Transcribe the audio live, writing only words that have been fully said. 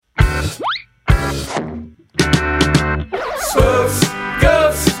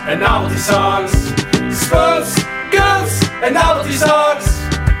and novelty songs. Spooks, goofs, and novelty songs.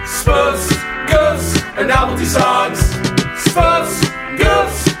 Spooks, goofs, and novelty songs. Spooks,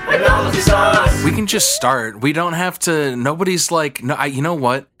 goofs, and novelty songs. We can just start. We don't have to. Nobody's like, no. You know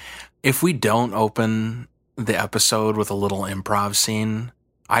what? If we don't open the episode with a little improv scene,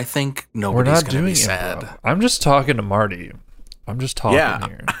 I think nobody's going to be sad. Improv. I'm just talking to Marty. I'm just talking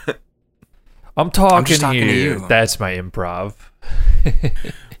here. I'm just talking to to you. you. That's my improv.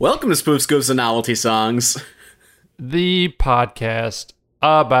 Welcome to Spoofs, Goofs, and Novelty Songs. The podcast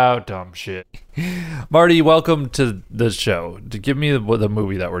about dumb shit. Marty, welcome to the show. To give me the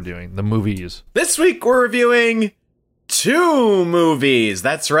movie that we're doing, the movies. This week we're reviewing 2 movies.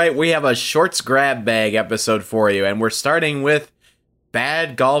 That's right, we have a shorts grab bag episode for you, and we're starting with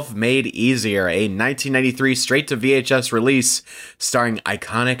Bad Golf Made Easier, a 1993 straight-to-VHS release starring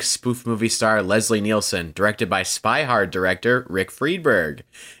iconic spoof movie star Leslie Nielsen, directed by Spy Hard director Rick Friedberg.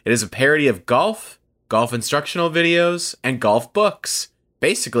 It is a parody of golf, golf instructional videos, and golf books.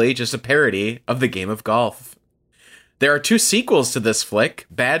 Basically, just a parody of the game of golf. There are 2 sequels to this flick,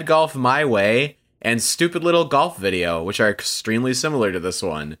 Bad Golf My Way and Stupid Little Golf Video, which are extremely similar to this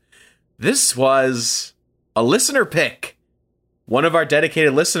one. This was a listener pick. One of our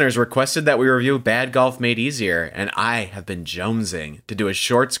dedicated listeners requested that we review Bad Golf Made Easier, and I have been jonesing to do a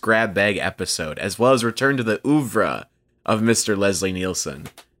shorts grab bag episode, as well as return to the oeuvre of Mr. Leslie Nielsen.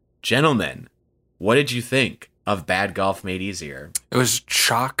 Gentlemen, what did you think of Bad Golf Made Easier? It was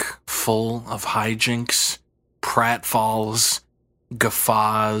chock full of hijinks, pratfalls,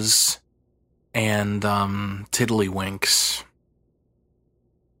 guffaws, and tiddlywinks.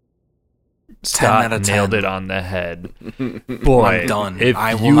 Scott 10 out of nailed 10. it on the head. Boy, I'm done. If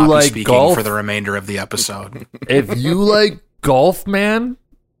I will you not like be speaking golf, for the remainder of the episode. if you like golf, man,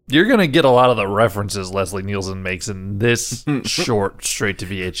 you're going to get a lot of the references Leslie Nielsen makes in this short,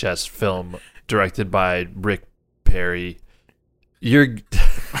 straight-to-VHS film directed by Rick Perry. He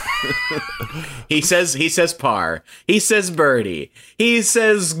says par. He says birdie. He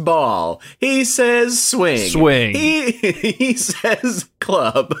says ball. He says swing. He says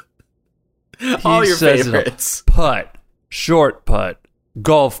club. All your says favorites. Putt, short putt,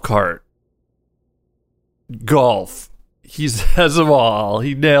 golf cart, golf. He says them all.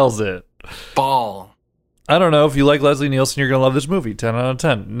 He nails it. Ball. I don't know. If you like Leslie Nielsen, you're going to love this movie. 10 out of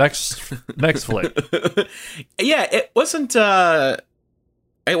 10. Next flick. Yeah, it wasn't as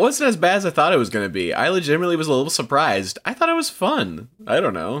bad as I thought it was going to be. I legitimately was a little surprised. I thought it was fun. I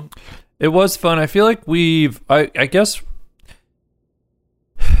don't know. It was fun. I feel like I guess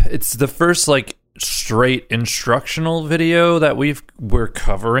it's the first like straight instructional video that we're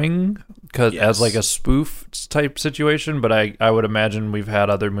covering as like a spoof type situation, but I would imagine we've had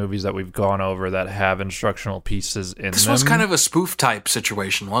other movies that we've gone over that have instructional pieces in them. This was kind of a spoof type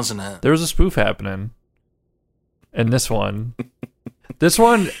situation, wasn't it? There was a spoof happening in this one.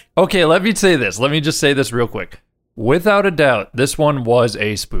 Okay, let me say this. Let me just say this real quick. Without a doubt, this one was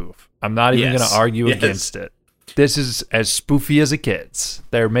a spoof. I'm not even going to argue against it. This is as spoofy as it gets.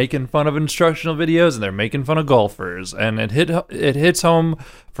 They're making fun of instructional videos and they're making fun of golfers, and it hits home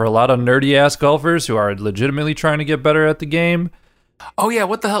for a lot of nerdy ass golfers who are legitimately trying to get better at the game. Oh yeah,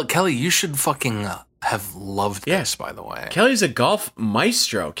 what the hell, Kelly? You should fucking have loved this, by the way. Kelly's a golf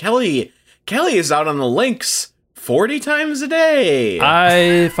maestro. Kelly is out on the links 40 times a day.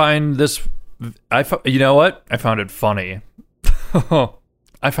 I find this. You know what? I found it funny.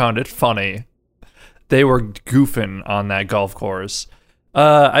 I found it funny. They were goofing on that golf course.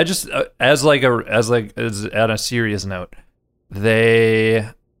 I just as on a serious note,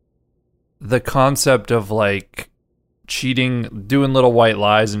 the concept of like cheating, doing little white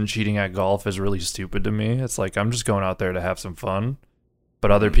lies and cheating at golf is really stupid to me. It's like, I'm just going out there to have some fun,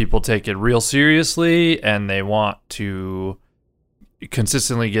 but other people take it real seriously and they want to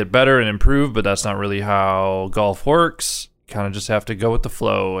consistently get better and improve, but that's not really how golf works. Kind of just have to go with the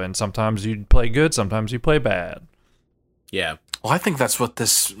flow, and sometimes you play good, sometimes you play bad. Yeah. Well, I think that's what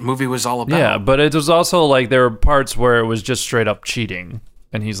this movie was all about. Yeah, but it was also like there were parts where it was just straight up cheating.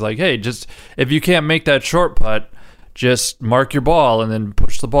 And he's like, hey, just if you can't make that short putt, just mark your ball and then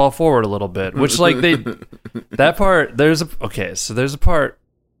push the ball forward a little bit. Which like that part, there's a part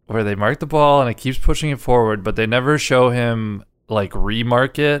where they mark the ball and it keeps pushing it forward, but they never show him like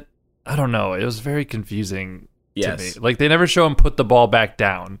remark it. I don't know. It was very confusing. Yes. To me. Like they never show him put the ball back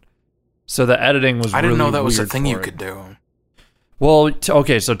down. So the editing was I didn't really know that was a weird thing for you it. could do. Well,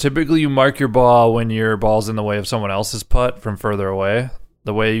 okay, so typically you mark your ball when your ball's in the way of someone else's putt from further away.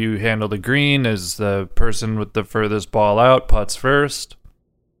 The way you handle the green is the person with the furthest ball out putts first,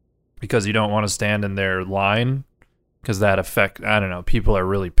 because you don't want to stand in their line because that affect, I don't know, people are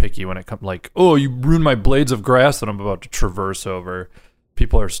really picky when it comes, like, oh, you ruined my blades of grass that I'm about to traverse over.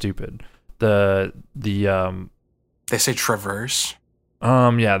 People are stupid. They say traverse.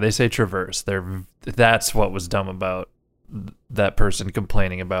 Yeah, they say traverse. That's what was dumb about that person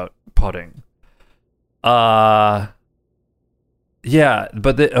complaining about putting. Yeah,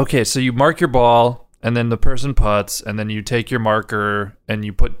 but okay, so you mark your ball, and then the person putts, and then you take your marker and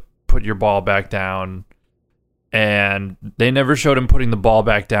you put your ball back down, and they never showed him putting the ball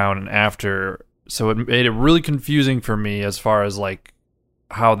back down and after, so it made it really confusing for me as far as like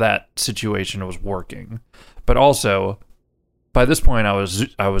how that situation was working. But also, by this point, I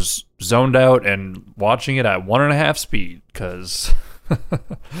was zoned out and watching it at 1.5 speed because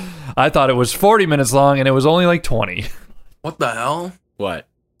I thought it was 40 minutes long and it was only like 20. What the hell? What?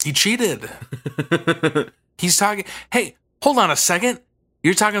 He cheated. He's talking. Hey, hold on a second.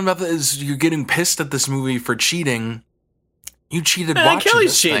 You're talking about this. You're getting pissed at this movie for cheating. You cheated watching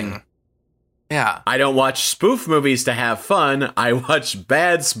Kelly's this cheating. thing. Yeah. I don't watch spoof movies to have fun. I watch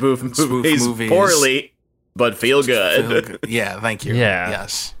bad spoof movies poorly, but feel good. Yeah, thank you. Yeah.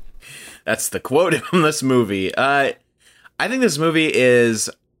 Yes. That's the quote from this movie. I think this movie is...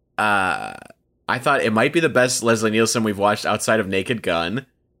 I thought it might be the best Leslie Nielsen we've watched outside of Naked Gun.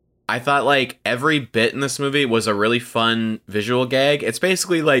 I thought like every bit in this movie was a really fun visual gag. It's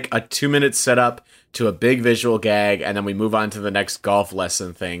basically like a 2-minute setup to a big visual gag, and then we move on to the next golf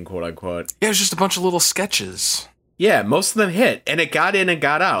lesson thing, quote unquote. Yeah, it was just a bunch of little sketches. Yeah, most of them hit, and it got in and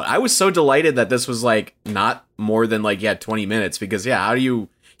got out. I was so delighted that this was like not more than 20 minutes, because how do you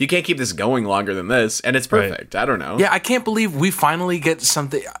can't keep this going longer than this, and it's perfect. Right. I don't know. Yeah, I can't believe we finally get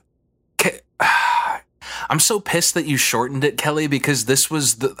something. I'm so pissed that you shortened it, Kelly, because this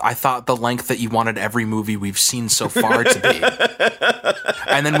was, I thought, the length that you wanted every movie we've seen so far to be.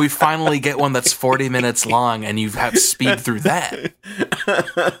 And then we finally get one that's 40 minutes long, and you've had to speed through that.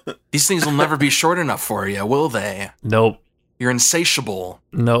 These things will never be short enough for you, will they? Nope. You're insatiable.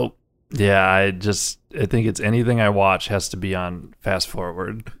 Nope. Yeah, I think it's anything I watch has to be on fast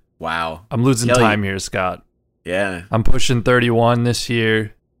forward. Wow. I'm losing time here, Scott. Yeah. I'm pushing 31 this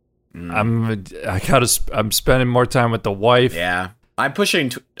year. I'm spending more time with the wife. Yeah, I'm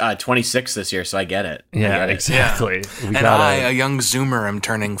pushing 26 this year, so I get it. Yeah, exactly. Yeah. I, a young Zoomer, am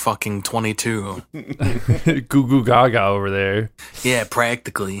turning fucking 22. Goo goo gaga over there. Yeah,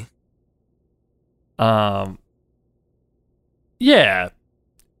 practically. Yeah,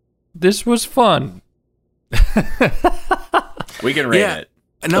 this was fun. We can rate it.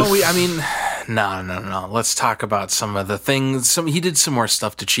 No, No. Let's talk about some of the things. He did some more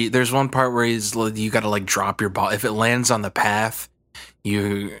stuff to cheat. There's one part where you got to like drop your ball. If it lands on the path,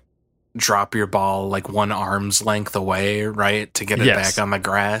 you drop your ball like 1 arm's length away, right, to get it back on the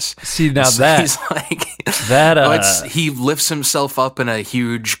grass. See, now so that he's like that he lifts himself up in a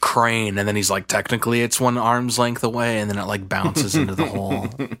huge crane, and then he's like, technically it's 1 arm's length away, and then it like bounces into the hole.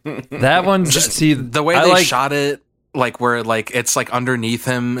 That one's just the way they shot it. Like where like it's like underneath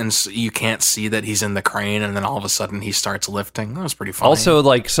him and you can't see that he's in the crane, and then all of a sudden he starts lifting. That was pretty funny. Also,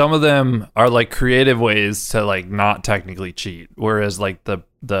 like some of them are like creative ways to like not technically cheat, whereas like the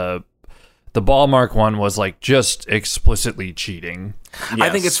ball mark one was like just explicitly cheating. Yes. I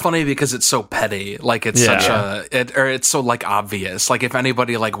think it's funny because it's so petty. Like it's it's so like obvious. Like if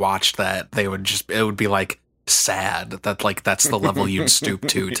anybody like watched that, it would be like sad that like that's the level you'd stoop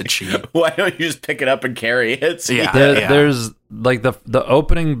to cheat. Why don't you just pick it up and carry it? There's like the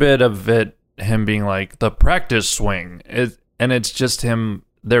opening bit of it, him being like the practice swing, and it's just him.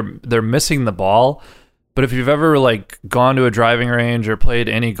 They're missing the ball, but if you've ever like gone to a driving range or played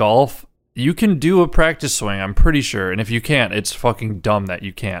any golf, you can do a practice swing. I'm pretty sure, and if you can't, it's fucking dumb that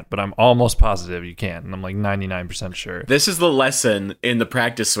you can't. But I'm almost positive you can, and I'm like 99% sure. This is the lesson in the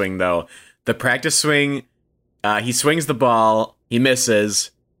practice swing, though. The practice swing. He swings the ball, he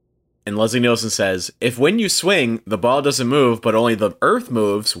misses, and Leslie Nielsen says, if when you swing, the ball doesn't move, but only the earth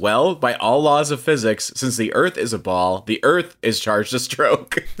moves, well, by all laws of physics, since the earth is a ball, the earth is charged to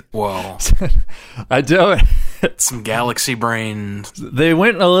stroke. Whoa. I do it. Some galaxy brain. They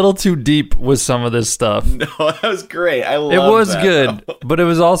went a little too deep with some of this stuff. No, that was great. I love it. It was good, but it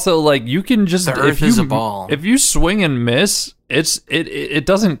was also like, you can just... The earth is a ball. If you swing and miss, it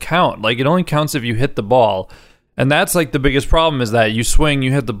doesn't count. Like, it only counts if you hit the ball. And that's like the biggest problem, is that you swing,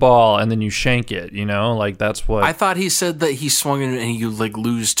 you hit the ball, and then you shank it, you know? Like that's what... I thought he said that he swung and you like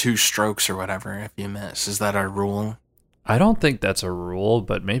lose 2 strokes or whatever if you miss. Is that our rule? I don't think that's a rule,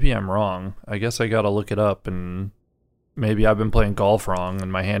 but maybe I'm wrong. I guess I gotta look it up, and maybe I've been playing golf wrong,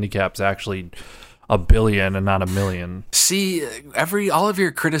 and my handicap's actually 1 billion and not 1 million. See, all of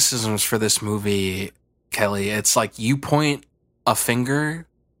your criticisms for this movie Kelly. It's like you point a finger.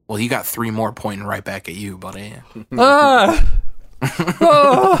 Well, you got 3 more pointing right back at you, buddy.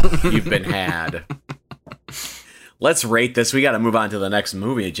 You've been had. Let's rate this. We got to move on to the next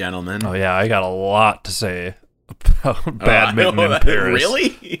movie, gentlemen. Oh yeah, I got a lot to say about Badminton in Paris.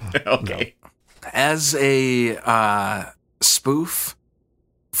 Really? Okay. As a spoof,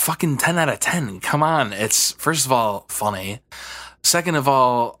 fucking 10 out of 10. Come on. It's, first of all, funny. Second of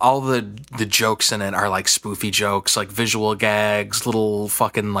all the jokes in it are like spoofy jokes, like visual gags, little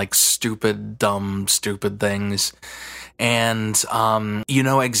fucking like stupid things. And you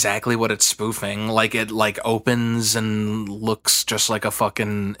know exactly what it's spoofing. Like it like opens and looks just like a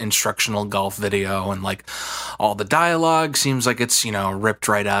fucking instructional golf video, and like all the dialogue seems like it's, you know, ripped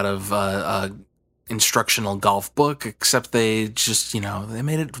right out of a instructional golf book, except they just, you know, they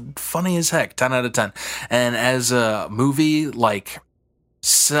made it funny as heck. 10 out of 10. And as a movie, like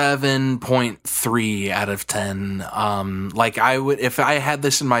 7.3 out of 10. Like I would, if I had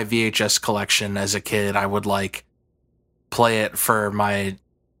this in my VHS collection as a kid, I would like play it for my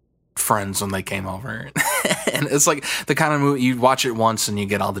friends when they came over. And it's like the kind of movie you watch it once and you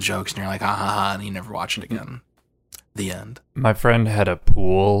get all the jokes and you're like, ha ha ha, and you never watch it again. The end. My friend had a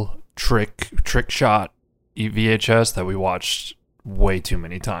pool trick shot VHS that we watched way too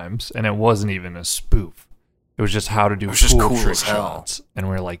many times, and it wasn't even a spoof. It was just how to do pool trick shots. And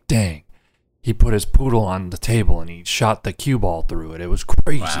we were like, dang, he put his poodle on the table and he shot the cue ball through it. It was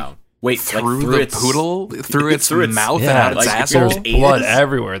crazy. Wow. Wait, through like the poodle? Through its mouth and out its like asshole? There was blood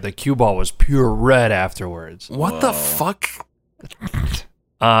everywhere. The cue ball was pure red afterwards. What the fuck? This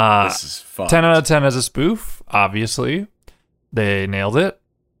is fucked. 10 out of 10 as a spoof, obviously. They nailed it.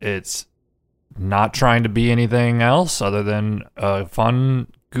 It's not trying to be anything else other than a fun,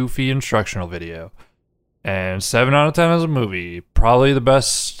 goofy instructional video. And 7 out of 10 as a movie. Probably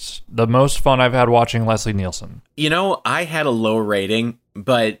the most fun I've had watching Leslie Nielsen. You know, I had a low rating,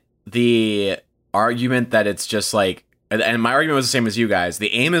 but the argument that it's just like, and my argument was the same as you guys.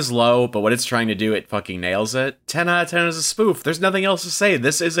 The aim is low, but what it's trying to do, it fucking nails it. 10 out of 10 is a spoof. There's nothing else to say.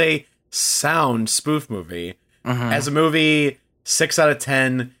 This is a sound spoof movie. Mm-hmm. As a movie, 6 out of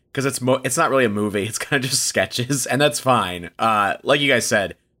 10, because it's not really a movie. It's kind of just sketches, and that's fine. Like you guys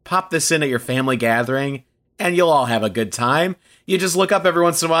said, pop this in at your family gathering, and you'll all have a good time. You just look up every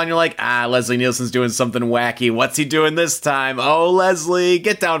once in a while and you're like, Leslie Nielsen's doing something wacky. What's he doing this time? Oh, Leslie,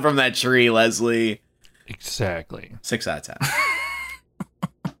 get down from that tree, Leslie. Exactly. 6 out of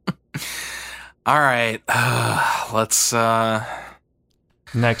 10. All right. Let's,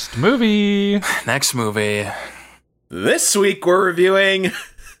 Next movie. next movie. This week we're reviewing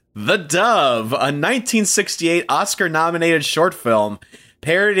The Dove, a 1968 Oscar-nominated short film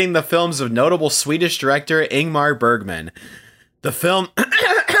parodying the films of notable Swedish director Ingmar Bergman. The film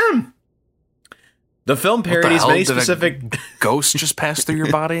parodies many specific ghost just passed through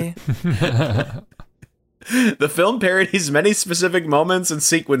your body. The film parodies many specific moments and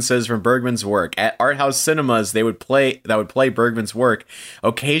sequences from Bergman's work. At art house cinemas that would play Bergman's work.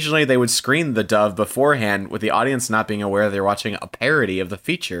 Occasionally they would screen The Dove beforehand, with the audience not being aware they were watching a parody of the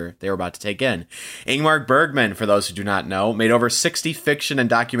feature they were about to take in. Ingmar Bergman, for those who do not know, made over 60 fiction and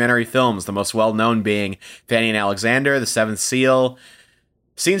documentary films, the most well-known being Fanny and Alexander, The Seventh Seal,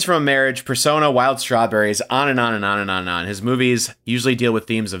 Scenes from a Marriage, Persona, Wild Strawberries, on and on and on and on and on. His movies usually deal with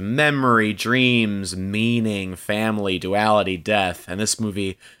themes of memory, dreams, meaning, family, duality, death. And this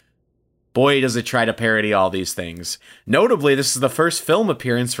movie, boy, does it try to parody all these things. Notably, this is the first film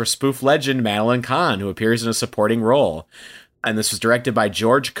appearance for spoof legend Madeline Kahn, who appears in a supporting role. And this was directed by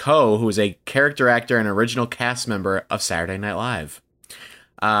George Coe, who is a character actor and original cast member of Saturday Night Live.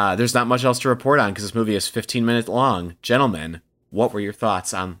 There's not much else to report on because this movie is 15 minutes long. Gentlemen, what were your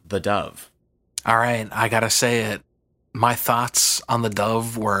thoughts on The Dove? All right, I gotta say it. My thoughts on The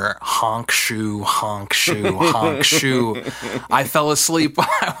Dove were honk shoe, honk shoe, honk shoe. I fell asleep while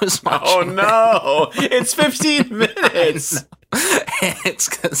I was watching. Oh no! It's 15 minutes. It's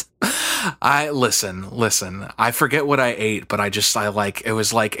because listen. I forget what I ate, but it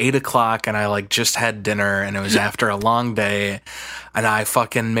was like 8 o'clock, and I just had dinner, and it was after a long day, and I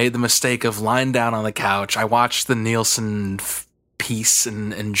fucking made the mistake of lying down on the couch. I watched the Nielsen piece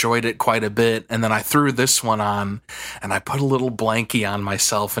and enjoyed it quite a bit, and then I threw this one on and I put a little blankie on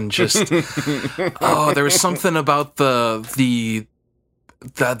myself and just there was something about the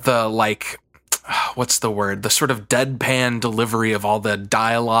what's the word, the sort of deadpan delivery of all the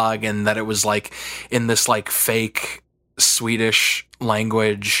dialogue, and that it was like in this like fake Swedish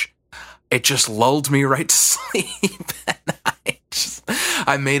language. It just lulled me right to sleep.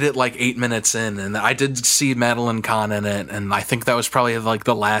 I made it like 8 minutes in, and I did see Madeline Kahn in it, and I think that was probably like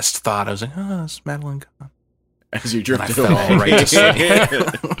the last thought. I was like, oh, it's Madeline Kahn. as you I drifted fell away. right to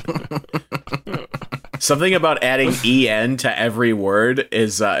sleep. Something about adding en to every word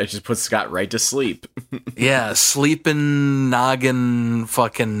is it just puts Scott right to sleep. Yeah, sleeping, noggin,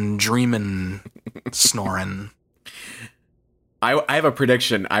 fucking dreaming, snoring. I have a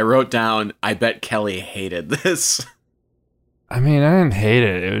prediction. I wrote down, I bet Kelly hated this. I mean, I didn't hate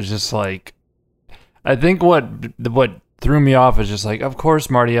it. It was just like, I think what threw me off is just like, of course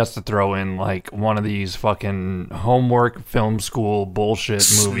Marty has to throw in like one of these fucking homework film school bullshit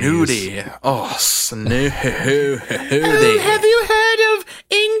movies. Snooty. Oh, snooty. Have you heard of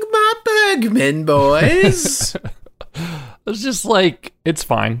Ingmar Bergman, boys? It's just like, it's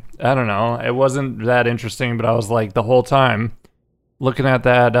fine. I don't know. It wasn't that interesting, but I was like the whole time looking at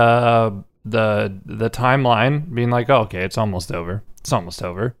that the timeline, being like, oh, okay, it's almost over. It's almost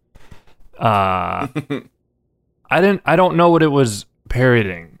over. I don't know what it was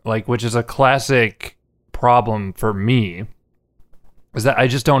parodying, like, which is a classic problem for me, is that I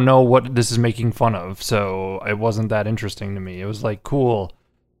just don't know what this is making fun of. So it wasn't that interesting to me. It was like, cool.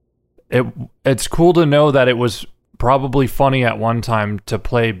 It's cool to know that it was probably funny at one time to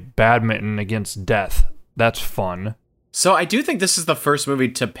play badminton against death. That's fun. So I do think this is the first movie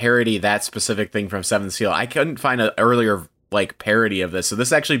to parody that specific thing from Seventh Seal. I couldn't find an earlier like parody of this. So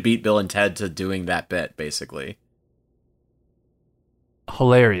this actually beat Bill and Ted to doing that bit, basically.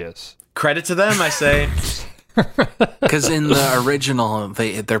 Hilarious. Credit to them, I say. Because in the original,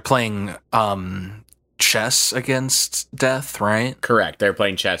 they're playing chess against death, right? Correct. They're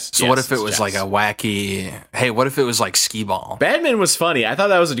playing chess. So Yes, what if it it's was chess. like a wacky? Hey, what if it was like skee ball? Badminton was funny. I thought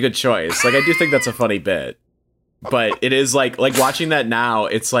that was a good choice. Like, I do think that's a funny bit. But it is like watching that now,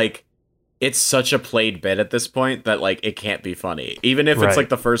 it's like, it's such a played bit at this point that like it can't be funny. Even if Right. it's like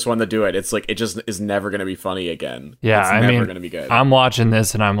the first one to do it, it's like it just is never going to be funny again. Yeah, it's I never mean, going to be good. I'm watching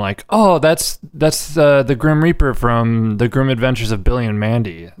this and I'm like, oh, that's the Grim Reaper from The Grim Adventures of Billy and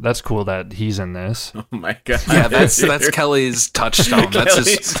Mandy. That's cool that he's in this. Oh my god. Yeah, that's Kelly's touchstone. That's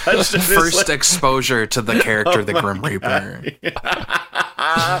his Kelly's touchstone is first like- exposure to the character, Oh the my Grim Reaper.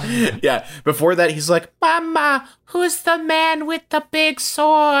 Yeah, before that he's like, Mama, who's the man with the big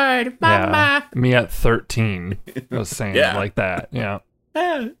sword? Mama. Yeah, me at 13 was saying Yeah. it like that. Yeah.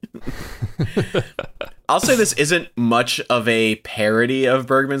 I'll say this isn't much of a parody of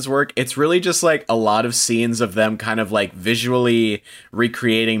Bergman's work. It's really just like a lot of scenes of them kind of like visually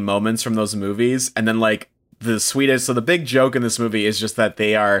recreating moments from those movies. And then like the Swedish. So the big joke in this movie is just that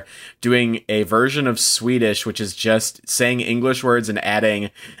they are doing a version of Swedish, which is just saying English words and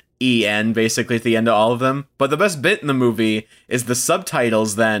adding en basically at the end of all of them. But the best bit in the movie is the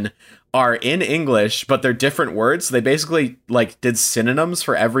subtitles then are in English, but they're different words. So they basically like did synonyms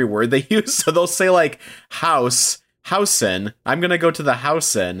for every word they use. So they'll say like house, housen. I'm gonna go to the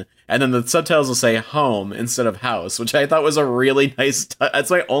housen, and then the subtitles will say home instead of house, which I thought was a really nice.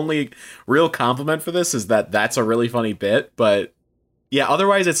 That's my only real compliment for this, is that that's a really funny bit. But yeah,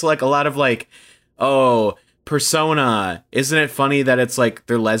 otherwise it's like a lot of like, oh, Persona. Isn't it funny that it's like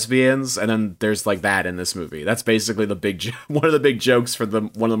they're lesbians, and then there's like that in this movie? That's basically the big one of the big jokes for the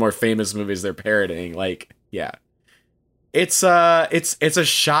one of the more famous movies they're parodying. Like, yeah, it's a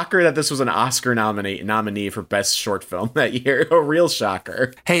shocker that this was an Oscar nominee for best short film that year. A real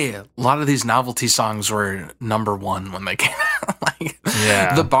shocker. Hey, a lot of these novelty songs were number one when they came out. Like,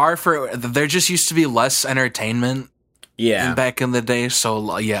 Yeah. the bar for there just used to be less entertainment Yeah, back in the day.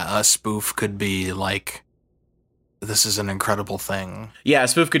 So yeah, a spoof could be like, this is an incredible thing. yeah. A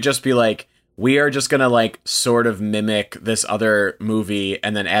spoof could just be like, we are just gonna like sort of mimic this other movie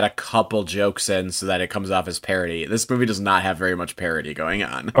and then add a couple jokes in so that it comes off as parody. This movie does not have very much parody going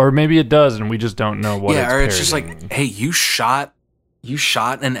on. Or maybe it does, and we just don't know what. Yeah, or it's just parodying. like, hey, you shot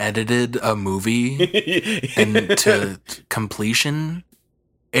and edited a movie into completion.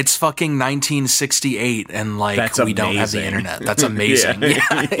 It's fucking 1968, and like That's we don't have the amazing. internet. That's amazing.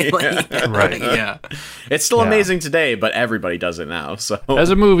 Yeah. Yeah. Like, Right. Yeah. It's still Yeah. amazing today, but everybody does it now. So As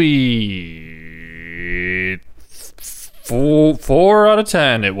a movie, 4 out of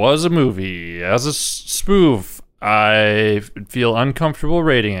 10. It was a movie. As a spoof, I feel uncomfortable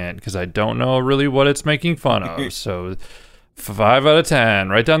rating it because I don't know really what it's making fun of. So 5 out of 10,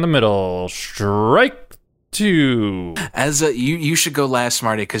 right down the middle. Strike 2. As a you should go last,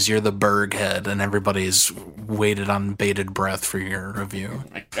 Marty, because you're the Berg head, and everybody's waited on bated breath for your review. oh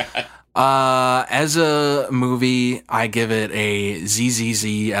my god. As a movie, I give it a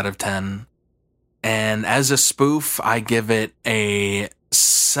ZZZ out of 10. And as a spoof, I give it a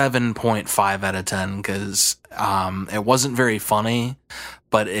 7.5 out of 10 because it wasn't very funny,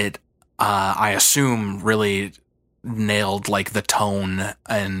 but it, I assume, really nailed like the tone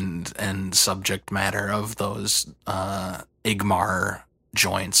and subject matter of those Igmar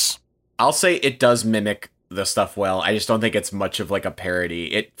joints. I'll say it does mimic the stuff well. I just don't think it's much of like a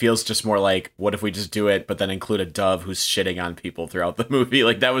parody. It feels just more like, what if we just do it, but then include a dove who's shitting on people throughout the movie?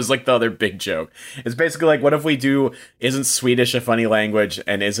 Like, that was like the other big joke. It's basically like, what if we do, isn't Swedish a funny language,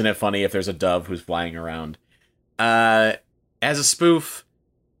 and isn't it funny if there's a dove who's flying around? As a spoof,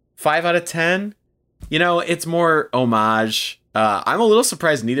 5 out of 10. You know, it's more homage. I'm a little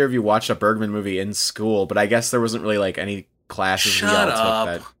surprised neither of you watched a Bergman movie in school, but I guess there wasn't really like any classes Shut we all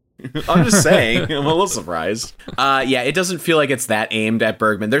up. took that. I'm just saying, I'm a little surprised. Yeah, it doesn't feel like it's that aimed at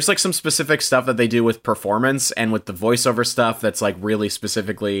Bergman. There's like some specific stuff that they do with performance and with the voiceover stuff that's like really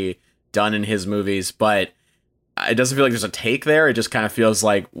specifically done in his movies, but it doesn't feel like there's a take there. It just kind of feels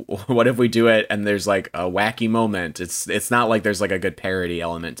like, what if we do it and there's like a wacky moment? It's not like there's like a good parody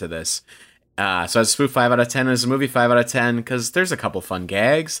element to this. So as a spoof, 5 out of 10. As a movie, 5 out of 10, because there's a couple fun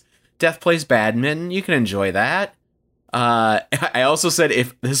gags. Death plays badminton. You can enjoy that. I also said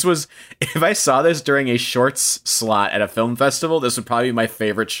if I saw this during a shorts slot at a film festival, this would probably be my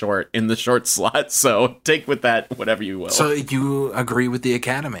favorite short in the short slot. So take with that whatever you will. So you agree with the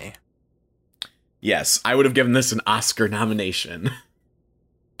Academy? Yes, I would have given this an Oscar nomination.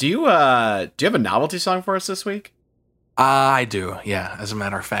 Do you have a novelty song for us this week? I do. Yeah, as a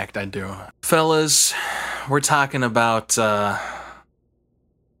matter of fact, I do. Fellas, we're talking about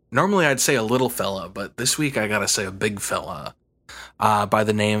normally I'd say a little fella, but this week I gotta say a big fella by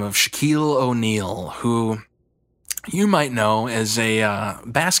the name of Shaquille O'Neal, who you might know as a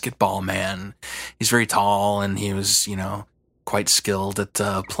basketball man. He's very tall, and he was, quite skilled at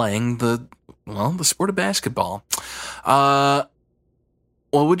playing the sport of basketball.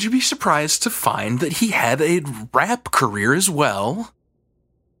 Well, would you be surprised to find that he had a rap career as well?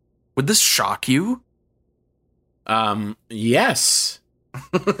 Would this shock you? Yes.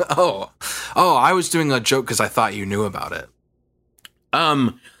 Oh, I was doing a joke because I thought you knew about it.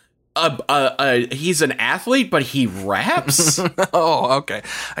 He's an athlete, but he raps? Oh, okay.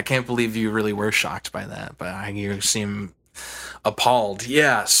 I can't believe you really were shocked by that, but you seem appalled.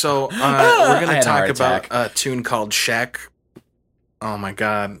 Yeah, so we're going to talk about a tune called Shaq. Oh my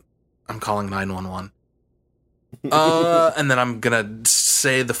god. I'm calling 911. And then I'm going to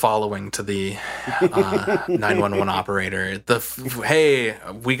say the following to the 911 operator. Hey,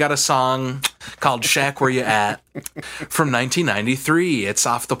 we got a song called Shaq Where You At from 1993. It's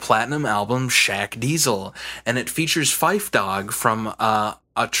off the platinum album Shaq Diesel, and it features Phife Dawg from A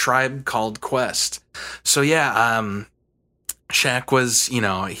Tribe Called Quest. So yeah, Shaq was,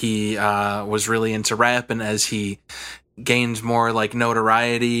 he was really into rap, and as he gained more like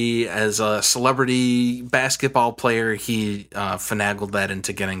notoriety as a celebrity basketball player, he finagled that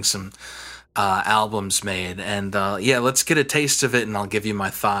into getting some albums made. And yeah, let's get a taste of it, and I'll give you my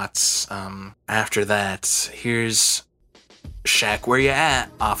thoughts after that. Here's Shaq Where You At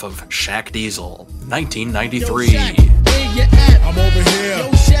off of Shaq Diesel, 1993. Yo, Shaq, where you at? I'm over here. Yo,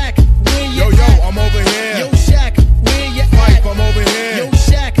 Shaq, where you at? I'm over here. Yo, Shaq, where you at? Phife, I'm over here. Yo,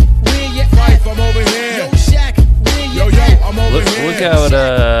 Shaq, where you at? Phife, I'm over here. Yo, Shaq, where you at? I'm over here. Look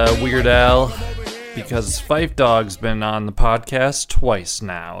out, Weird Al, because Phife Dawg's been on the podcast twice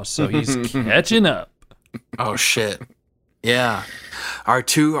now, so he's catching up. Oh shit. Yeah. Our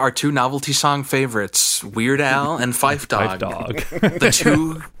two novelty song favorites, Weird Al and Phife Dawg. The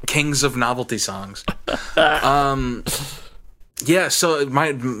two kings of novelty songs. Yeah, so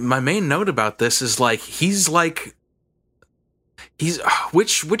my main note about this is he's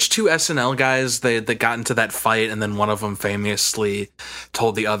which two SNL guys that got into that fight, and then one of them famously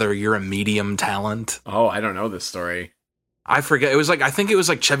told the other, "You're a medium talent." Oh, I don't know this story. I forget. It was I think it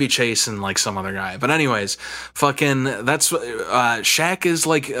was Chevy Chase and some other guy. But anyways, fucking that's Shaq is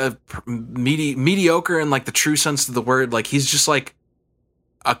a mediocre in the true sense of the word. He's just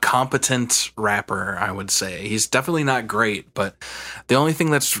a competent rapper, I would say. He's definitely not great, but the only thing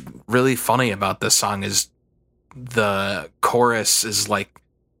that's really funny about this song is the chorus is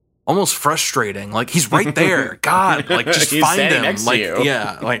almost frustrating. He's right there. God, just He's find standing him. next to you.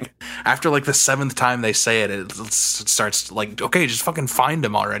 Yeah, after the seventh time they say it, it starts okay, just fucking find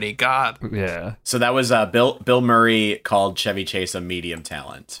him already. God. Yeah. So that was Bill Murray called Chevy Chase a medium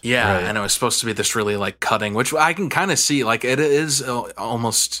talent. Yeah, Right. and it was supposed to be this really cutting, which I can kind of see. It is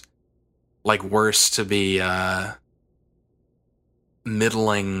almost worse to be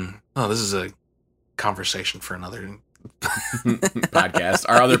middling. Oh, this is a conversation for another Podcast.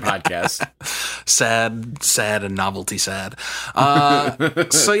 Our other podcast. sad and novelty sad.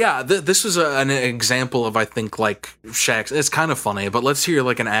 So yeah, this was an example of, I think, Shaq's. It's kind of funny, but let's hear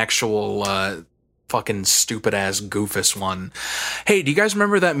an actual fucking stupid ass Goofus one. Hey, do you guys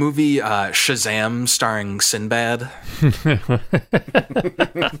remember that movie Shazam starring Sinbad?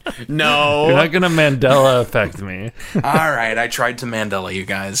 No. You're not gonna Mandela affect me. All right, I tried to Mandela you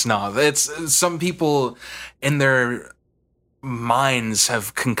guys. No, it's some people in their minds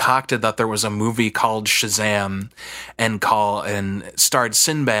have concocted that there was a movie called Shazam and starred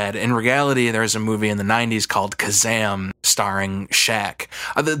Sinbad. In reality, there's a movie in the 90s called Kazam starring Shaq.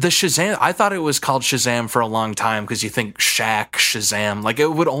 The Shazam, I thought it was called Shazam for a long time because you think Shaq, Shazam, like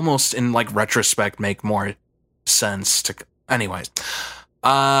it would almost in like retrospect make more sense to. Anyways,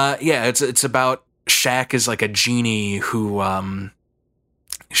 yeah, it's about Shaq is like a genie who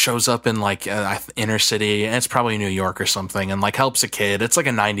shows up in like inner city, and it's probably New York or something, and like helps a kid. It's like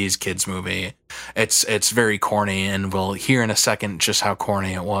a 90s kids movie. It's very corny, and we'll hear in a second just how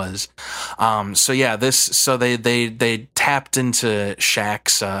corny it was. So yeah, they tapped into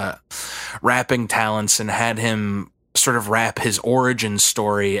Shaq's rapping talents and had him sort of rap his origin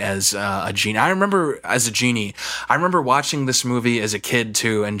story as a genie. I remember watching this movie as a kid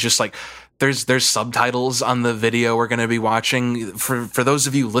too, and just like there's subtitles on the video we're going to be watching. For those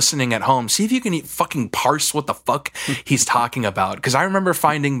of you listening at home, see if you can fucking parse what the fuck he's talking about, because I remember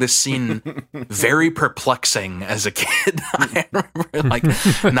finding this scene very perplexing as a kid. I remember like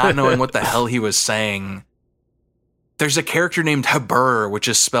not knowing what the hell he was saying. There's a character named Habur, which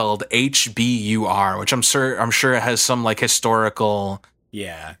is spelled Hbur, which I'm sure it has some like historical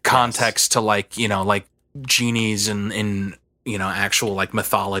context to like, you know, like genies in you know, actual like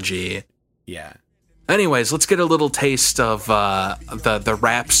mythology. Yeah. Anyways, let's get a little taste of the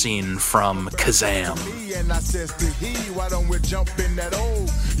rap scene from Kazam. And I says to he, why don't we jump in that old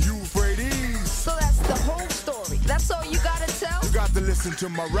Euphrates? So that's the whole story. That's all you gotta tell? You got to listen to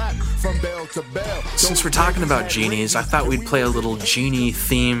my rap from bell to bell. Since we're talking about genies, I thought we'd play a little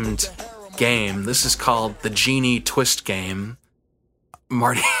genie-themed game. This is called the Genie Twist Game.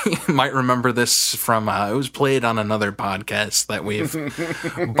 Marty might remember this from, it was played on another podcast that we've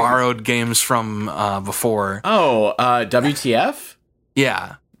borrowed games from before. Oh, WTF?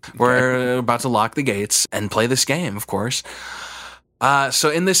 Yeah. We're about to lock the gates and play this game, of course. So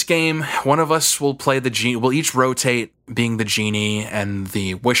in this game, one of us will play the genie. We'll each rotate being the genie and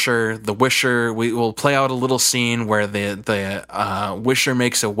the wisher. The wisher, we will play out a little scene where the wisher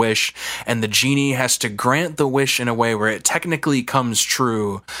makes a wish, and the genie has to grant the wish in a way where it technically comes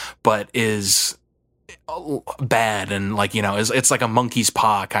true, but is bad, and like, you know, it's like a monkey's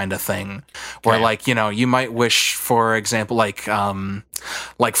paw kind of thing, where like, you know, you might wish, for example, like from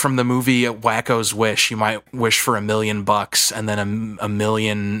the movie Wacko's Wish, you might wish for $1 million, and then a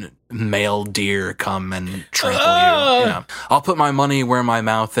million male deer come and trample you. You know, I'll put my money where my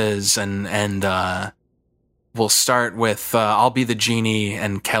mouth is, and we'll start with I'll be the genie,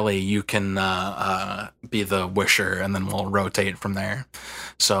 and Kelly, you can be the wisher, and then we'll rotate from there.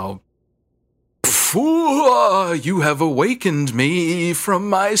 So, you have awakened me from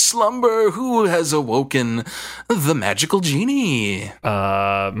my slumber. Who has awoken the magical genie?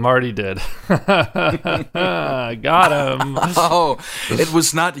 Marty did. Got him. Oh, it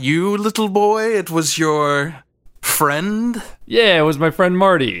was not you, little boy. It was your friend. Yeah, it was my friend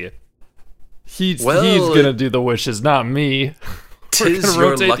Marty. He's gonna do the wishes, not me. Tis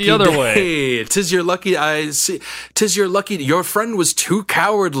your rotate lucky the other day. way. Tis your lucky. I see. Tis your lucky. Your friend was too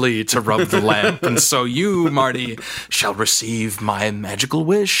cowardly to rub the lamp, and so you, Marty, shall receive my magical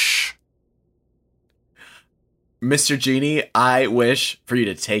wish. Mr. Genie, I wish for you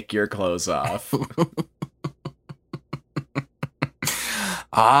to take your clothes off.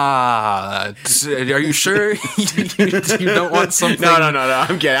 Are you sure you don't want something? No.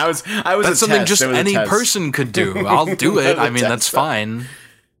 I'm kidding. I was. That's something just any person could do. I'll do it. I mean, that's fine.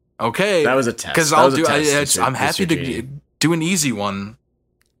 Okay, that was a test. Because I'll do. I'm happy to do an easy one.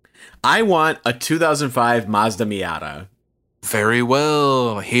 I want a 2005 Mazda Miata. Very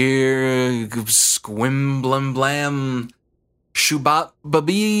well. Here, squim blam blam. Shubat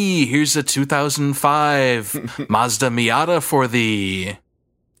babi. Here's a 2005 Mazda Miata for thee.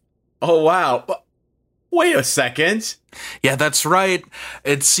 Oh, wow. Wait a second. Yeah, that's right.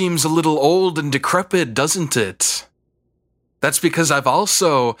 It seems a little old and decrepit, doesn't it? That's because I've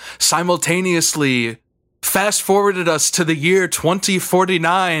also simultaneously fast-forwarded us to the year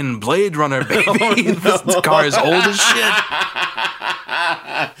 2049. Blade Runner, baby. Oh, no. This car is old as shit.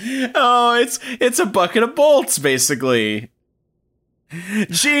 Oh, it's a bucket of bolts, basically.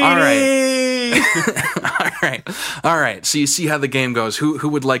 Genie! All right. All right. So you see how the game goes. Who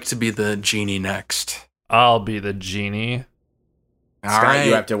would like to be the genie next? I'll be the genie. Scott, right.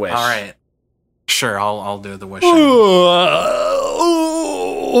 You have to wish. All right. Sure, I'll do the wish.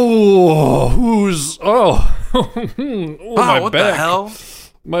 Oh, who's? Oh, oh my what back. the hell?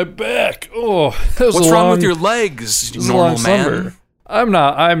 My back. Oh, that was What's a wrong long, with your legs, that was a normal long man? slumber. I'm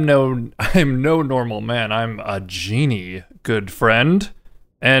no normal man. I'm a genie, good friend.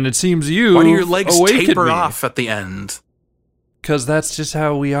 And it seems you Why do your legs awakened taper me. off at the end? Cause that's just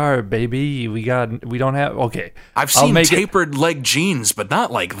how we are, baby. We don't have. Okay, I've I'll seen make it- tapered leg jeans, but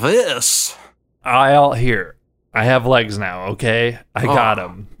not like this. I have legs now. Okay, I got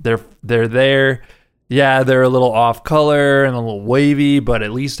Oh. them. They're there. Yeah, they're a little off color and a little wavy, but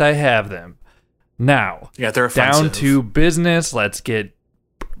at least I have them. Now, Yeah, they're offensive. down to business. Let's get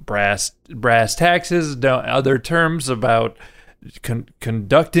brass taxes. Other terms about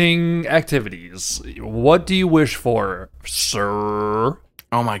conducting activities. What do you wish for, sir?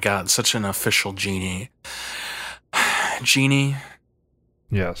 Oh my god, such an official genie. Genie,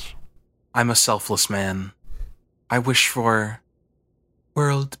 Yes. I'm a selfless man. I wish for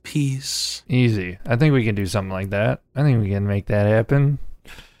world peace. Easy. I think we can do something like that. I think we can make that happen.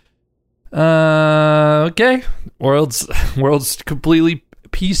 Okay. World's completely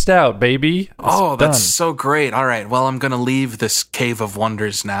pieced out, baby. It's Oh, that's done. so great. All right, well, I'm going to leave this cave of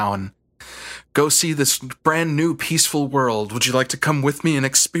wonders now and go see this brand new peaceful world. Would you like to come with me and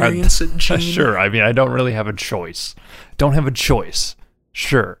experience it, Genie? Sure. I mean, I don't really have a choice. Don't have a choice.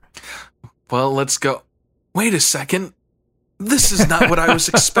 Sure. Well, let's go. Wait a second. This is not what I was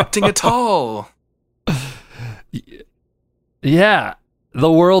expecting at all. Yeah.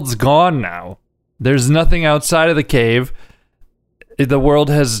 The world's gone now. There's nothing outside of the cave. The world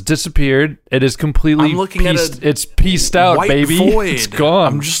has disappeared. It is completely I'm looking at it's pieced out, White baby. void. It's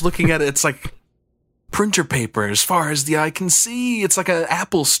gone. I'm just looking at it. It's like printer paper as far as the eye can see. It's like an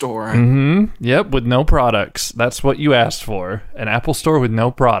Apple store. Mm-hmm. Yep, with no products. That's what you asked for. An Apple store with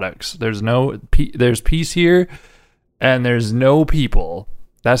no products. There's there's peace here, and there's no people.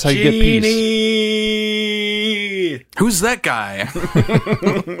 That's how you get peace. Genie! Who's that guy?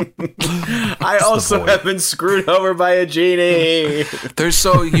 I also void. have been screwed over by a genie.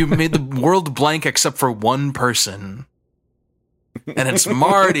 You made the world blank except for one person. And it's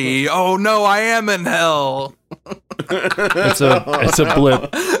Marty. Oh no, I am in hell. It's a blip.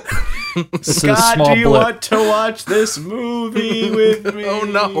 It's a Scott, small do you blip. want to watch this movie with me? Oh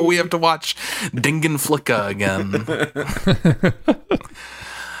no, we have to watch Dingen Flicka again.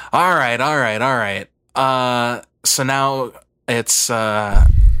 All right. So now it's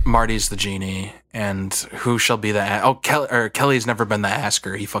Marty's the genie, and who shall be the? Kelly's never been the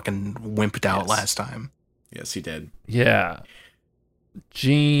asker. He fucking wimped out last time. Yes, he did. Yeah.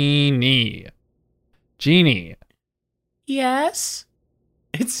 Genie. Yes,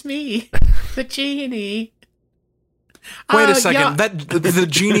 it's me, the genie. Wait a second. The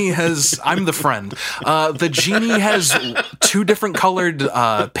genie has. I'm the friend. The genie has two different colored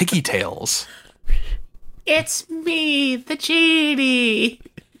piggy tails. It's me, the genie.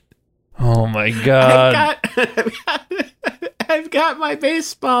 Oh my god. I've got my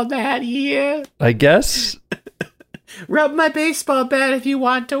baseball bat here. I guess Rub my baseball bat if you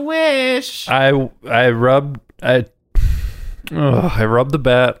want to wish. I rubbed the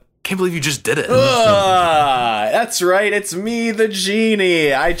bat. Can't believe you just did it. That's right, it's me, the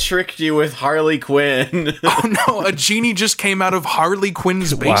genie. I tricked you with Harley Quinn. Oh no, a genie just came out of Harley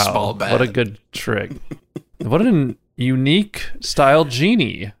Quinn's baseball Wow, bat. what a good trick. What a unique style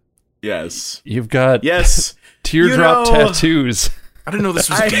genie. Yes. You've got Yes. teardrop You know- tattoos. I didn't know this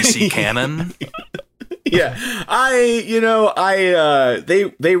was DC canon. Yeah.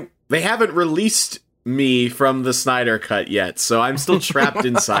 They haven't released me from the Snyder Cut yet, so I'm still trapped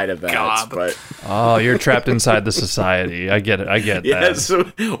inside of that. God. But Oh, you're trapped inside the society. I get it. I get yes,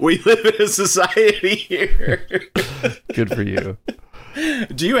 that. we live in a society here. Good for you.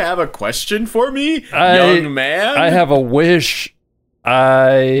 Do you have a question for me, I- young man? I have a wish.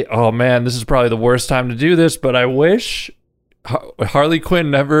 Oh man, this is probably the worst time to do this, but I wish Harley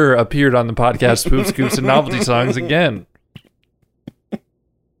Quinn never appeared on the podcast Spoop Scoops and Novelty Songs again.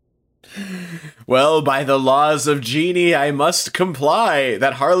 Well, by the laws of Genie, I must comply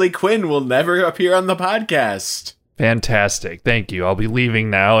that Harley Quinn will never appear on the podcast. Fantastic. Thank you. I'll be leaving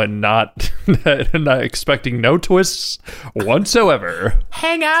now and not expecting no twists whatsoever.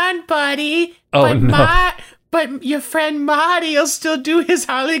 Hang on, buddy. Oh, no. But your friend Marty will still do his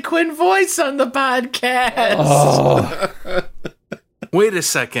Harley Quinn voice on the podcast. Oh, Wait a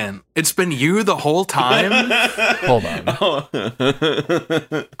second. It's been you the whole time? hold on.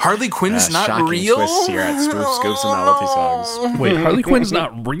 Harley Quinn's not Shocking real? twists here at Spoof Scoops and Novelty Songs. Wait, Harley Quinn's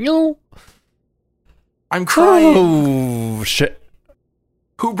not real? I'm crying. Oh, shit.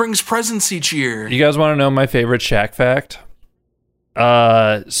 Who brings presents each year? You guys want to know my favorite Shaq fact?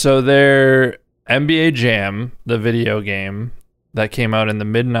 So their NBA Jam, the video game that came out in the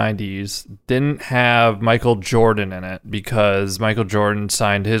mid-90s, didn't have Michael Jordan in it because Michael Jordan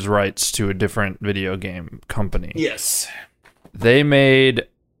signed his rights to a different video game company. Yes. They made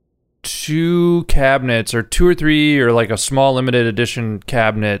 2 cabinets or 2 or 3 or like a small limited edition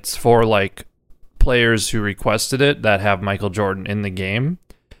cabinets for like players who requested it that have Michael Jordan in the game.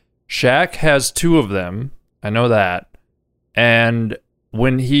 Shaq has 2 of them. I know that. And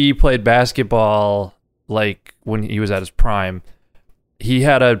when he played basketball, like when he was at his prime, he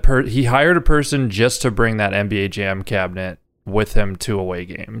had he hired a person just to bring that NBA Jam cabinet with him to away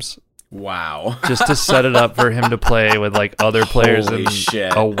games. Wow. Just to set it up for him to play with like other players Holy in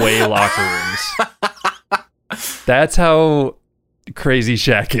shit. away locker rooms. That's how crazy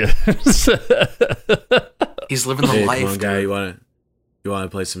Shaq is. He's living the Hey, life. come on, guy. dude. You want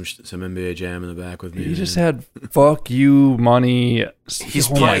to play some NBA Jam in the back with me? He just had fuck you money.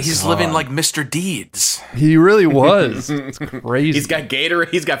 He's Oh my he's God. living like Mr. Deeds. He really was. It's crazy. He's got Gatorade.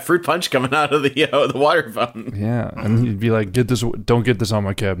 He's got fruit punch coming out of the water fountain. Yeah, and he'd be like, "Get this! Don't get this on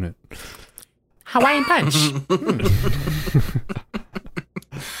my cabinet." Hawaiian punch.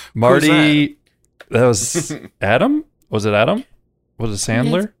 Marty, that was Adam. Was it Adam? Was it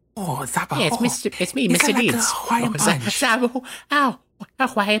Sandler? Oh, is that Yeah, it's me, Is Mr. that like Deeds. a Hawaiian What's that? punch? What's that? Ow, a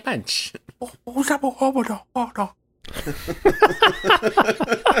Hawaiian punch.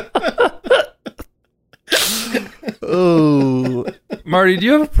 Oh, Marty, do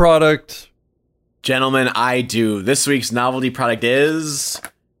you have a product? Gentlemen, I do. This week's novelty product is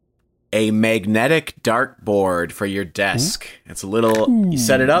a magnetic dartboard for your desk. It's a little. You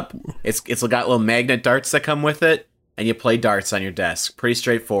set it up. It's got little magnet darts that come with it, and you play darts on your desk. Pretty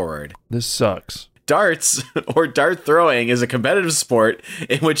straightforward. This sucks. Darts, or dart throwing, is a competitive sport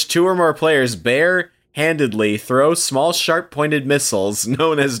in which 2 or more players bare-handedly throw small sharp-pointed missiles,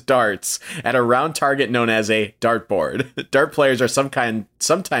 known as darts, at a round target known as a dartboard. Dart players are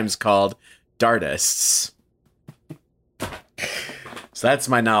sometimes called dartists. So that's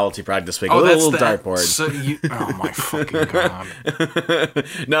my novelty product this week. a little dartboard. So oh my fucking god!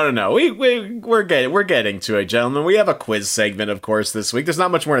 No. We're getting to it, gentlemen. We have a quiz segment, of course, this week. There's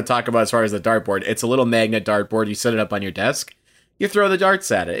not much more to talk about as far as the dartboard. It's a little magnet dartboard. You set it up on your desk. You throw the darts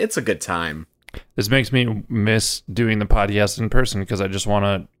at it. It's a good time. This makes me miss doing the podcast in person because I just want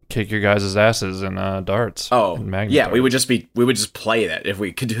to kick your guys' asses in darts. Oh, and magnet yeah. darts. We would just play that if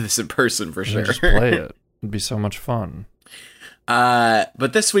we could do this in person for sure. Just play it. It'd be so much fun.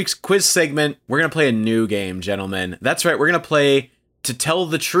 But this week's quiz segment, we're going to play a new game, gentlemen. That's right, we're going to play To Tell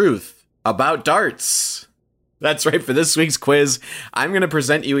the Truth About Darts. That's right, for this week's quiz, I'm going to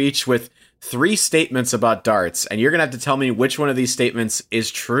present you each with 3 statements about darts, and you're going to have to tell me which one of these statements is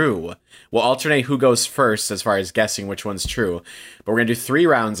true. We'll alternate who goes first as far as guessing which one's true. But we're going to do 3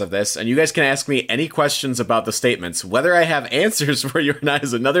 rounds of this, and you guys can ask me any questions about the statements. Whether I have answers for you or not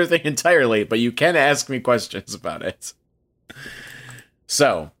is another thing entirely, but you can ask me questions about it.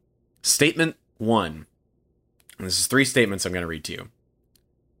 So, statement 1. And this is 3 statements I'm going to read to you.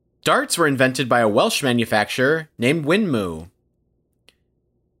 Darts were invented by a Welsh manufacturer named Winmoo.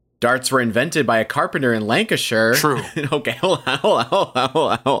 Darts were invented by a carpenter in Lancashire. True. Okay, hold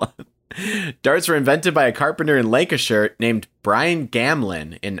on. Darts were invented by a carpenter in Lancashire named Brian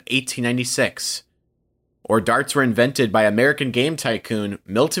Gamlin in 1896. Or darts were invented by American game tycoon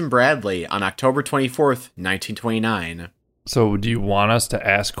Milton Bradley on October 24th, 1929. So, do you want us to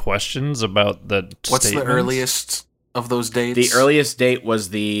ask questions about the What's statements? the earliest of those dates? The earliest date was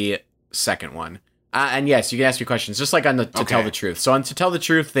the second one. And yes, you can ask me questions, just like on the To Tell the Truth. So on To Tell the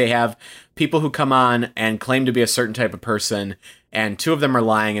Truth, they have people who come on and claim to be a certain type of person, and 2 of them are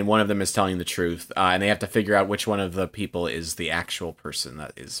lying, and 1 of them is telling the truth. And they have to figure out which one of the people is the actual person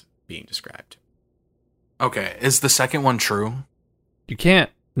that is being described. Okay, is the second one true? You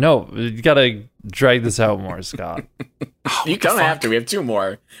can't. No, you gotta drag this out more, Scott. You don't have to. We have 2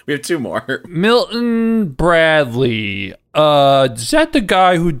 more. Milton Bradley. Is that the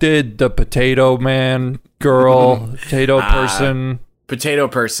guy who did the Potato Man girl, potato person? Potato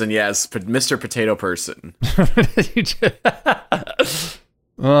Person, yes. Mr. Potato Person.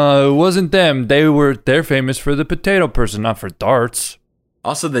 It wasn't them. They're famous for the Potato Person, not for darts.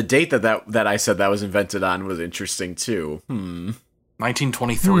 Also, the date that I said that was invented on was interesting, too.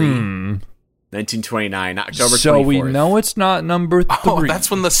 1923. 1929, October 24th. So we know it's not number 3. Oh,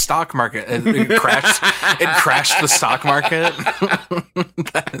 that's when the stock market it crashed. It crashed the stock market.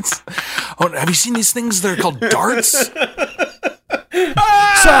 Have you seen these things? They're called darts. Sell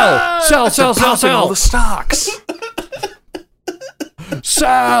Popping all the stocks.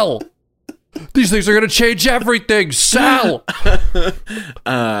 Sell! These things are going to change everything. Sell.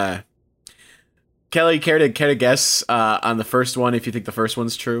 Kelly, care to guess on the first one if you think the first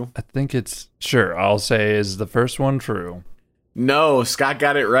one's true? I think it's sure. I'll say is the first one true. No, Scott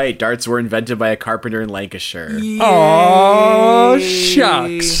got it right. Darts were invented by a carpenter in Lancashire. Oh,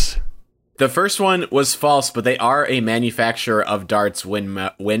 shucks. The first one was false, but they are a manufacturer of darts,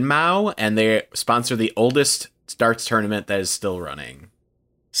 Winmau, and they sponsor the oldest darts tournament that is still running.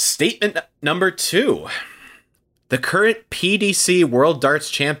 Statement number 2. The current PDC World Darts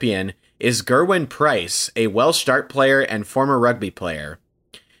Champion is Gerwyn Price, a Welsh dart player and former rugby player.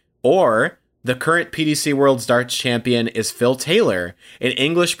 Or the current PDC World Darts Champion is Phil Taylor, an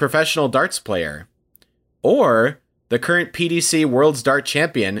English professional darts player. Or the current PDC World's Dart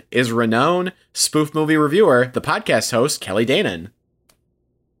Champion is renowned spoof movie reviewer, the podcast host, Kelly Danon.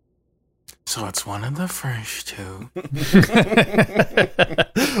 So it's one of the first two.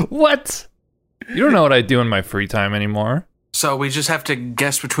 What? You don't know what I do in my free time anymore. So we just have to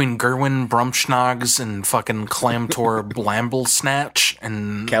guess between Gerwin Brumschnogs and fucking Clamtor Blamblesnatch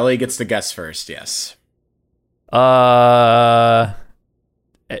and... Kelly gets to guess first, yes. So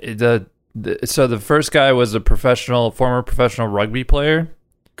the first guy was a former professional rugby player.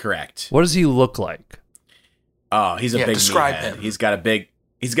 Correct. What does he look like? Oh, he's a big describe meathead. him. He's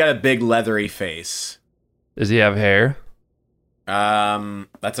got a big leathery face. Does he have hair?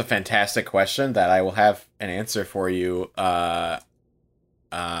 That's a fantastic question that I will have an answer for you.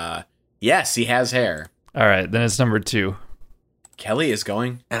 Yes, he has hair. All right, then it's number 2. Kelly is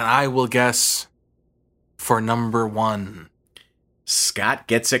going. And I will guess for number 1. Scott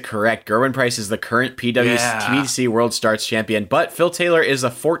gets it correct. Gerwyn Price is the current Yeah. PDC World Darts Champion, but Phil Taylor is a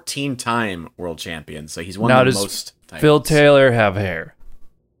 14-time world champion, so he's won Now, the does most titles. Phil Taylor have hair?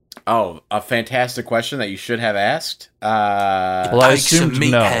 Oh, a fantastic question that you should have asked. Well, I Ike's a assumed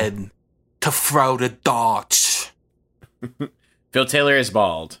no. meathead to throw the darts. Phil Taylor is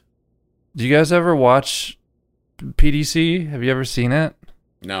bald. Do you guys ever watch PDC? Have you ever seen it?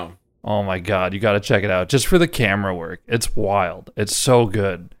 No. Oh my god, you got to check it out just for the camera work. It's wild. It's so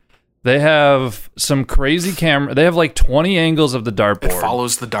good. They have some crazy camera. They have like 20 angles of the It dartboard.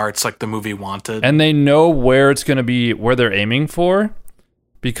 follows the darts like the movie Wanted. And they know where it's going to be, where they're aiming for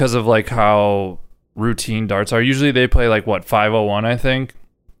because of like how routine darts are. Usually they play like what, 501, I think.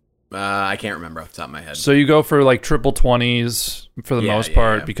 I can't remember off the top of my head. So you go for like triple 20s for the most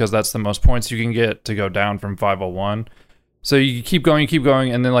part yeah. because that's the most points you can get to go down from 501. So you keep going,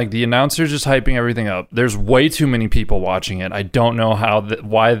 and then like the announcer's just hyping everything up. There's way too many people watching it. I don't know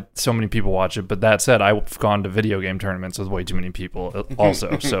why so many people watch it, but that said, I've gone to video game tournaments with way too many people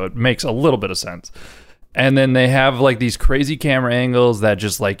also, so it makes a little bit of sense. And then they have like these crazy camera angles that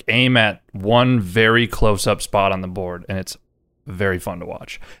just like aim at one very close-up spot on the board, and it's very fun to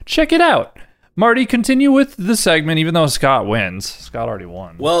watch. Check it out. Marty, continue with the segment, even though Scott wins. Scott already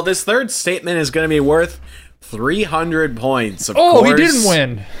won. Well, this third statement is going to be worth 300 points, of Oh, course. he didn't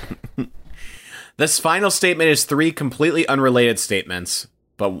win. This final statement is 3 completely unrelated statements,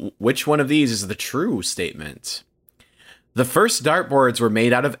 but which one of these is the true statement? The first dartboards were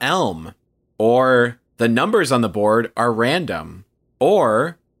made out of elm, or the numbers on the board are random,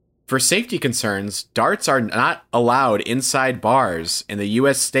 or for safety concerns, darts are not allowed inside bars in the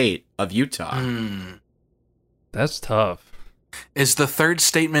U.S. state of Utah. That's tough. Is the third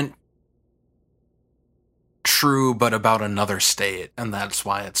statement true but about another state, and that's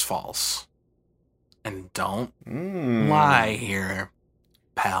why it's false? And don't lie here,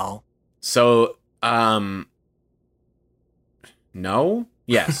 pal. So, no?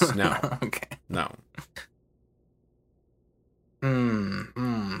 Yes, no, Okay. no.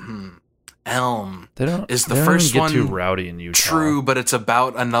 Elm They don't. is the they don't first even get too one rowdy in Utah. true, but it's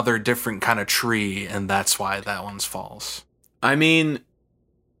about another different kind of tree, and that's why that one's false. I mean,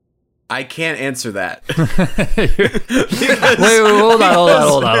 I can't answer that. Wait, hold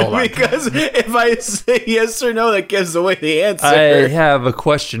on. Because if I say yes or no, that gives away the answer. I have a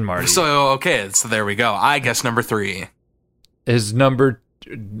question, Marty. So, okay, so there we go. I guess number 3.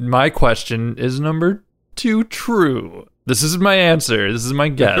 My question is number 2 true? This is my answer. This is my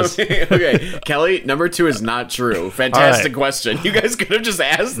guess. Okay, Kelly, number 2 is not true. Fantastic All right. question. You guys could have just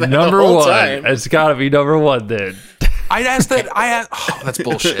asked that Number the whole 1. time. It's got to be number 1 then. I asked that. Oh, that's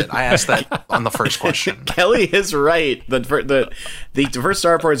bullshit. I asked that on the first question. Kelly is right. The first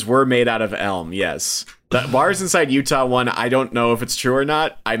dartboards were made out of elm, yes. The bars inside Utah one, I don't know if it's true or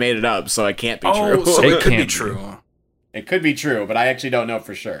not. I made it up, so it can't be true. So It it could be can't be. true. It could be true, but I actually don't know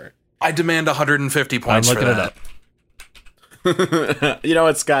for sure. I demand 150 I'm points for looking it that. up. You know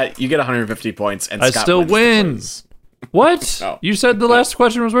what, Scott? You get 150 points, and I Scott still wins the win. quiz. What? Oh. You said the last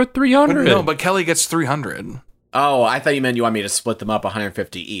question was worth 300. No, but Kelly gets 300. Oh, I thought you meant you want me to split them up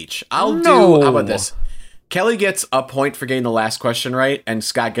 150 each. I'll No. do. How about this? Kelly gets a point for getting the last question right, and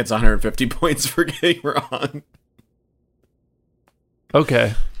Scott gets 150 points for getting wrong.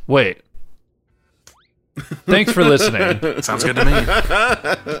 Okay. Wait. Thanks for listening. Sounds good to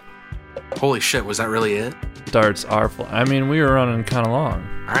me. Holy shit, was that really it? Darts are I mean, we were running kind of long.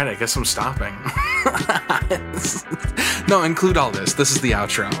 All right, I guess I'm stopping. No, include all this. This is the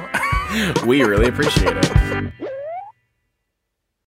outro. We really appreciate it.